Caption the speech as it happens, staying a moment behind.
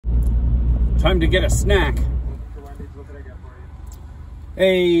Time to get a snack. Mr. Wendy, what can I get for you?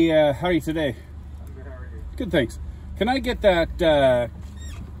 Hey, how are you today? I'm good, how are you? Good, thanks. Can I get that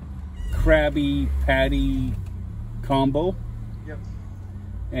Krabby Patty combo? Yep.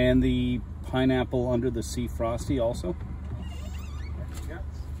 And the pineapple under the sea frosty also? Yep.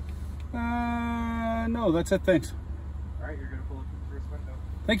 No, that's it, thanks. All right, you're going to pull up the first window.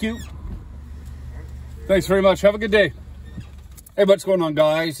 Thank you. Thanks very much. Have a good day. Hey, what's going on,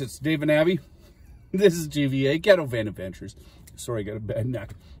 guys? It's Dave and Abby. This is GVA, Ghettovanadventures. Sorry, I got a bad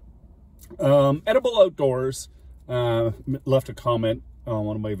neck. Edible Outdoors left a comment on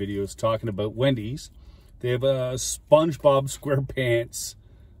one of my videos talking about Wendy's. They have a SpongeBob SquarePants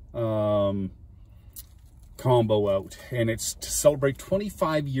combo out, and it's to celebrate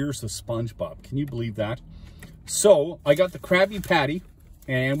 25 years of SpongeBob. Can you believe that? So I got the Krabby Patty,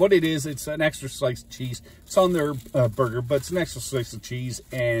 and what it is, it's an extra slice of cheese. It's on their burger, but it's an extra slice of cheese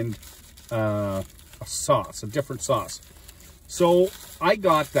and a sauce, a different sauce. So I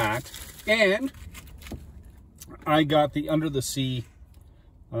got that, and I got the Under the Sea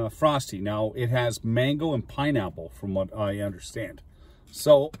Frosty. Now it has mango and pineapple from what I understand.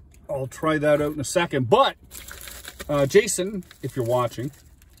 So I'll try that out in a second. But Jason, if you're watching,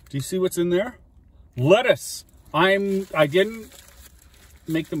 do you see what's in there? Lettuce. I didn't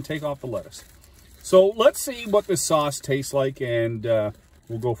make them take off the lettuce. So let's see what this sauce tastes like, and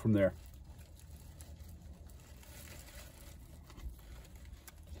we'll go from there.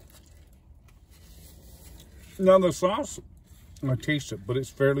 Now the sauce, I taste it, but it's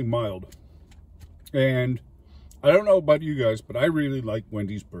fairly mild. And I don't know about you guys, but I really like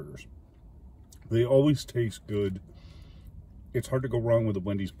Wendy's burgers. They always taste good. It's hard to go wrong with a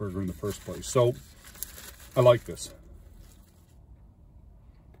Wendy's burger in the first place. So I like this.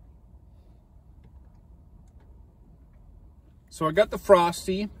 So I got the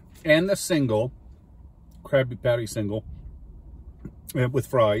Frosty and the single, Krabby Patty single, with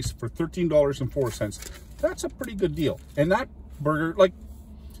fries for $13.04. That's a pretty good deal. And that burger, like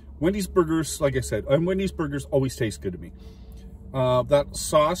Wendy's burgers, like I said, and Wendy's burgers always taste good to me. That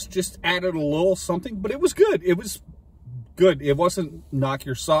sauce just added a little something, but it was good. It was good. It wasn't knock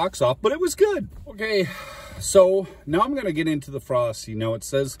your socks off, but it was good. Okay, so now I'm going to get into the Frosty. Now it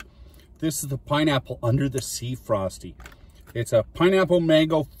says this is the pineapple under the sea Frosty. It's a pineapple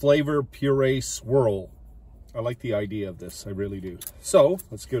mango flavor puree swirl. I like the idea of this. I really do. So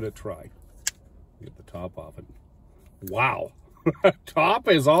let's give it a try. Get the top off it. Wow. Top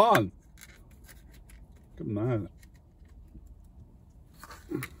is on. Come on.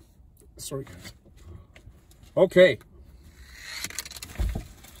 Sorry, guys. Okay.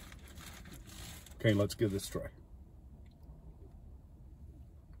 Okay, let's give this a try.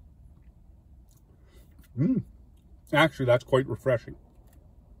 Actually, that's quite refreshing.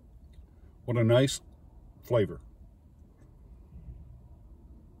 What a nice flavor.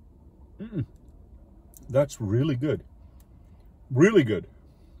 That's really good. Really good.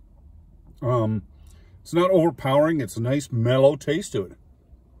 It's not overpowering. It's a nice mellow taste to it.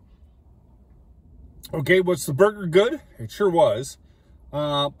 Okay, was the burger good? It sure was.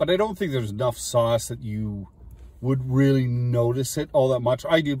 But I don't think there's enough sauce that you would really notice it all that much.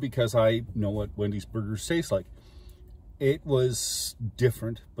 I do, because I know what Wendy's burgers taste like. It was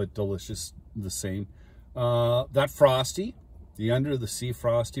different, but delicious the same. That Frosty, the Under the Sea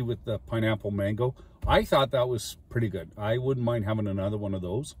Frosty with the pineapple mango, I thought that was pretty good. I wouldn't mind having another one of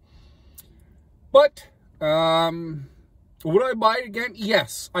those. But would I buy it again?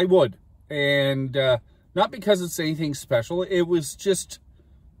 Yes, I would. And not because it's anything special. It was just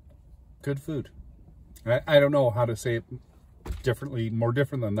good food. I don't know how to say it differently, more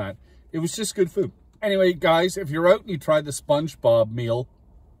different than that. It was just good food. Anyway, guys, if you're out and you tried the SpongeBob meal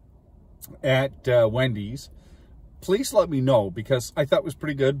at Wendy's, please let me know, because I thought it was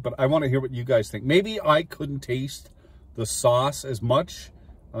pretty good, but I want to hear what you guys think. Maybe I couldn't taste the sauce as much.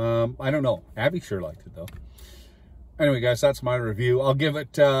 I don't know. Abby sure liked it, though. Anyway, guys, that's my review. I'll give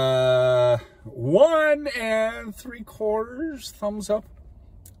it 1 3/4 thumbs up.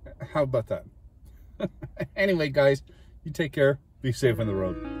 How about that? Anyway, guys, you take care. Be safe on the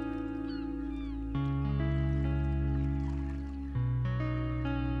road.